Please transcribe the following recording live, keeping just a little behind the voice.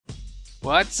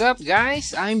What's up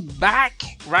guys? I'm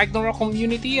back! Ragnarok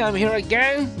community, I'm here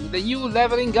again with a new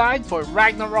leveling guide for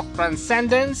Ragnarok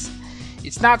Transcendence.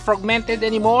 It's not fragmented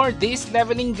anymore. This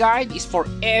leveling guide is for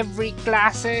every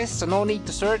classes, so no need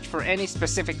to search for any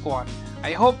specific one.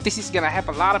 I hope this is gonna help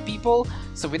a lot of people,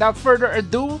 so without further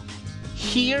ado,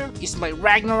 here is my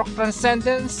Ragnarok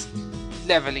Transcendence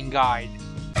leveling guide.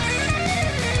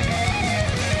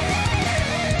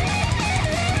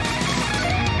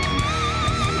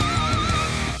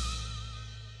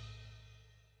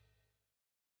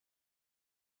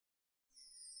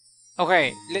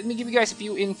 Okay, let me give you guys a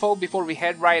few info before we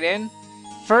head right in.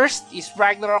 First is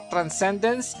Ragnarok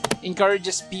Transcendence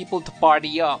encourages people to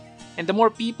party up. And the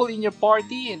more people in your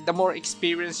party, the more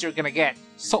experience you're gonna get.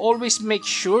 So always make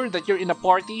sure that you're in a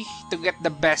party to get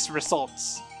the best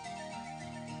results.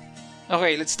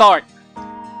 Okay, let's start.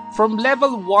 From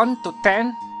level 1 to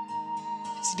 10,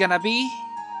 it's gonna be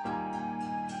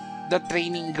the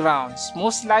training grounds.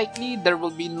 Most likely, there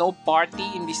will be no party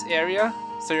in this area,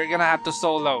 so you're gonna have to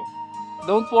solo.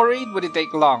 Don't worry, it wouldn't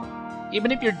take long.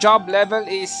 Even if your job level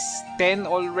is 10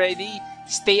 already,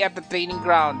 stay at the training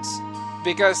grounds.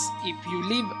 Because if you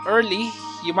leave early,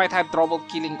 you might have trouble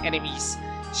killing enemies.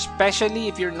 Especially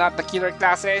if you're not the killer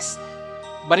classes.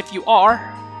 But if you are,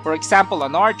 for example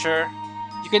an archer,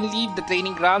 you can leave the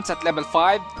training grounds at level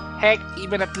 5, heck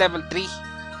even at level 3.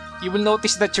 You will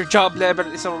notice that your job level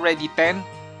is already 10.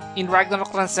 In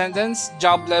Ragnarok Transcendence,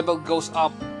 job level goes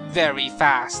up very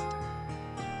fast.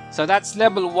 So that's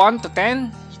level 1 to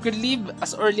 10. You could leave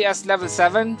as early as level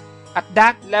 7. At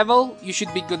that level, you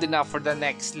should be good enough for the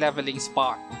next leveling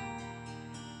spot.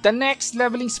 The next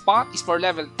leveling spot is for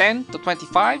level 10 to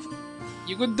 25.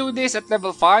 You could do this at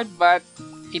level 5, but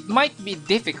it might be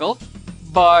difficult.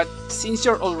 But since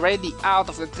you're already out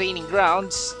of the training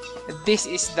grounds, this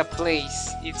is the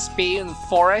place. It's Payon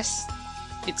Forest.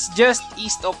 It's just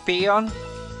east of Payon.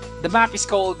 The map is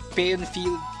called Payon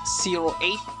Field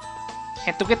 08.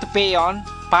 And to get to Payon,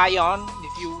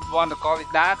 if you want to call it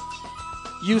that,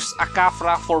 use a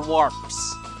Kafra for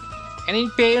warps. And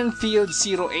in Payon Field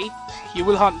 08, you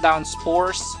will hunt down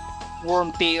spores,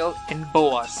 wormtail, and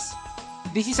boas.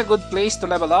 This is a good place to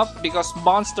level up because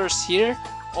monsters here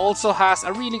also has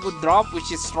a really good drop,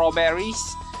 which is strawberries.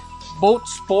 Both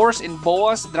spores and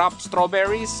boas drop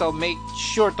strawberries, so make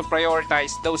sure to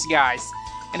prioritize those guys.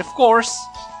 And of course,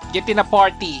 get in a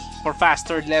party for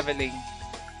faster leveling.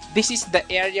 This is the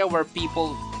area where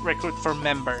people recruit for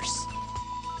members.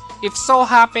 If so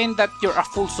happen that you're a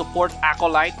full support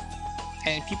acolyte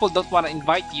and people don't want to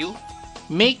invite you,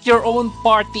 make your own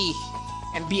party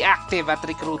and be active at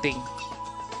recruiting.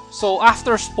 So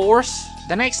after spores,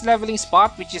 the next leveling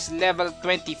spot, which is level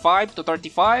 25 to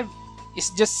 35, is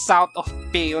just south of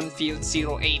Payon Field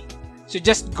 08. So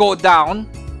just go down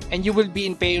and you will be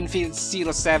in Payon Field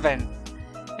 07.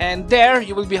 And there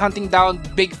you will be hunting down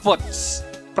Bigfoots.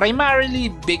 Primarily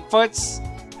Bigfoots,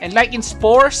 and like in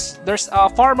spores, there's a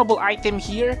farmable item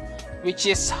here which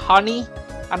is honey,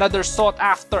 another sought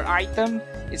after item.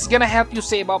 It's gonna help you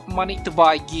save up money to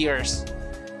buy gears.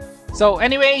 So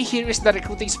anyway, here is the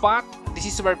recruiting spot. This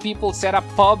is where people set up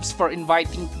pubs for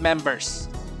inviting members.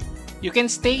 You can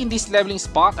stay in this leveling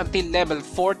spot until level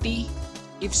 40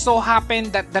 if so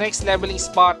happen that the next leveling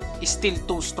spot is still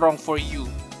too strong for you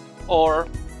or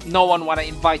no one wanna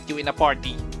invite you in a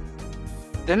party.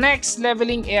 The next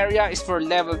leveling area is for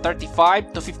level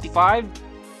 35 to 55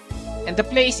 and the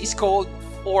place is called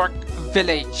Orc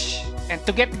Village. And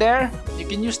to get there, you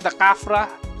can use the Kafra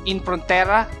in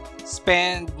Frontera,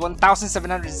 spend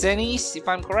 1,700 zennies if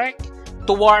I'm correct,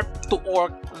 to warp to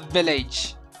Orc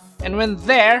Village. And when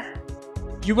there,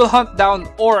 you will hunt down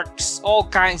orcs, all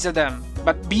kinds of them.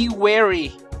 But be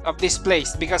wary of this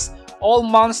place because all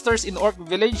monsters in Orc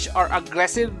Village are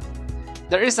aggressive.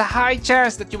 There is a high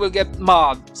chance that you will get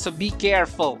mobbed, so be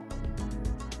careful.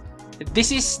 This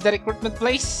is the recruitment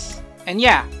place. And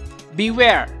yeah,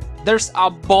 beware, there's a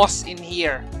boss in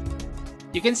here.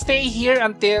 You can stay here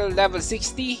until level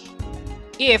 60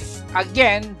 if,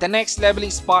 again, the next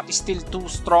leveling spot is still too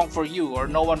strong for you or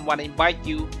no one wanna invite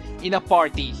you in a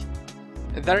party.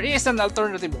 There is an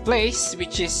alternative place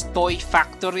which is Toy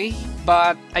Factory,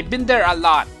 but I've been there a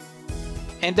lot.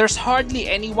 And there's hardly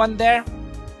anyone there.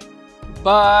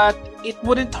 But it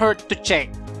wouldn't hurt to check,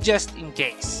 just in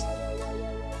case.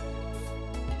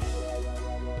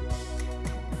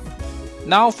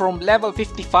 Now from level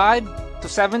 55 to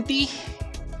 70,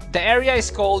 the area is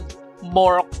called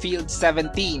Morok Field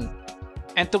 17.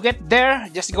 And to get there,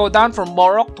 just go down from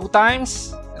Morok 2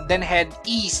 times, and then head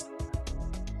east.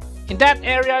 In that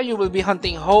area, you will be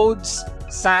hunting Hodes,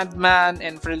 Sandman,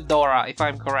 and Frildora, if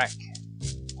I'm correct.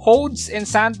 Hodes and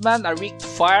Sandman are weak to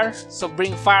fire, so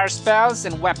bring fire spells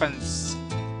and weapons.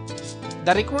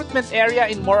 The recruitment area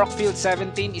in Morrockfield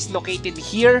 17 is located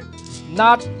here,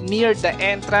 not near the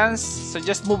entrance, so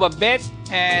just move a bit,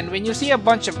 and when you see a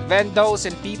bunch of vendos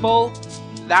and people,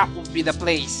 that would be the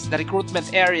place, the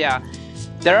recruitment area.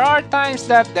 There are times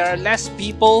that there are less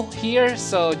people here,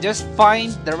 so just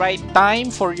find the right time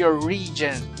for your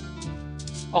region.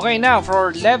 Okay, now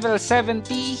for level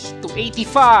 70 to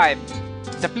 85,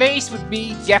 the place would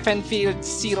be Gefenfield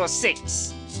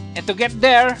 06. And to get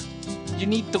there, you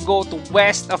need to go to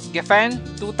west of Geffen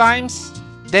 2 times,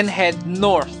 then head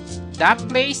north. That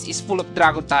place is full of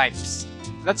dragon types.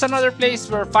 That's another place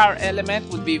where fire element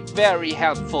would be very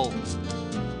helpful.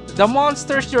 The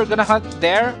monsters you're gonna hunt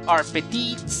there are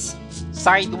Petites,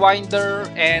 Sidewinder,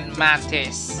 and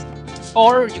Mantis.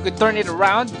 Or you could turn it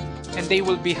around and they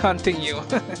will be hunting you.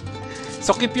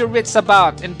 So keep your wits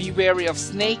about and be wary of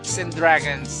snakes and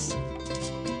dragons.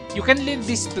 You can leave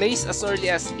this place as early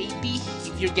as 80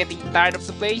 if you're getting tired of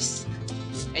the place.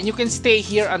 And you can stay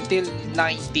here until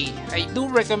 90. I do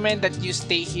recommend that you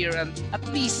stay here at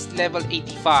least level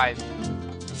 85.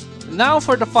 Now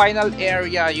for the final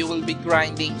area you will be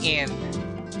grinding in.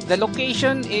 The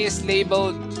location is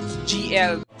labeled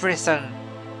GL Prison.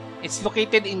 It's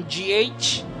located in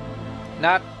GH,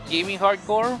 not Gaming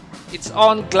Hardcore. It's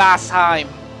on Glassheim.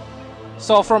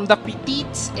 So from the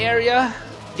Petites area,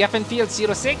 Gefenfield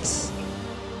 06,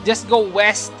 just go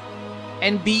west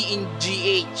and be in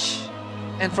GH.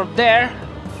 And from there,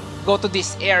 go to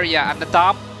this area at the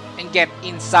top and get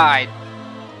inside.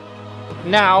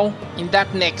 Now, in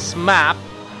that next map,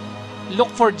 look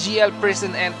for GL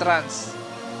Prison entrance.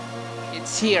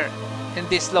 It's here, in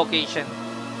this location.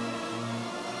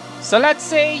 So let's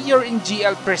say you're in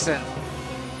GL Prison.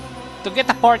 To get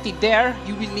a party there,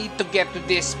 you will need to get to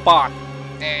this spot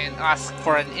and ask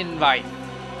for an invite.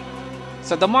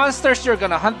 So the monsters you're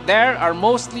gonna hunt there are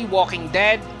mostly Walking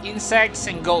Dead, insects,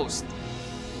 and ghosts.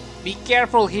 Be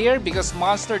careful here because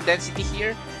monster density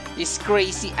here is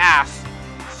crazy AF.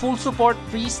 Full support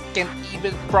priest can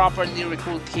even properly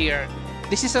recruit here.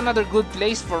 This is another good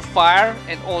place for fire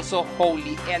and also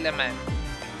holy element.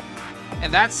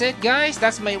 And that's it guys,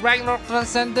 that's my Ragnarok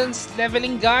Transcendence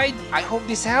leveling guide. I hope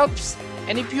this helps.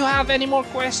 And if you have any more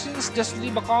questions, just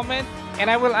leave a comment and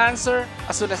I will answer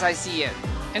as soon as I see it.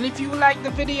 And if you like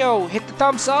the video, hit the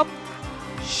thumbs up,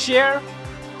 share,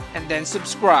 and then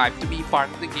subscribe to be part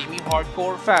of the Gaming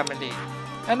Hardcore family.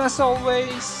 And as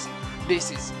always, this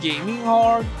is Gaming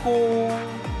Hardcore.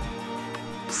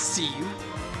 See you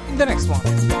in the next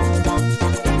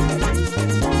one.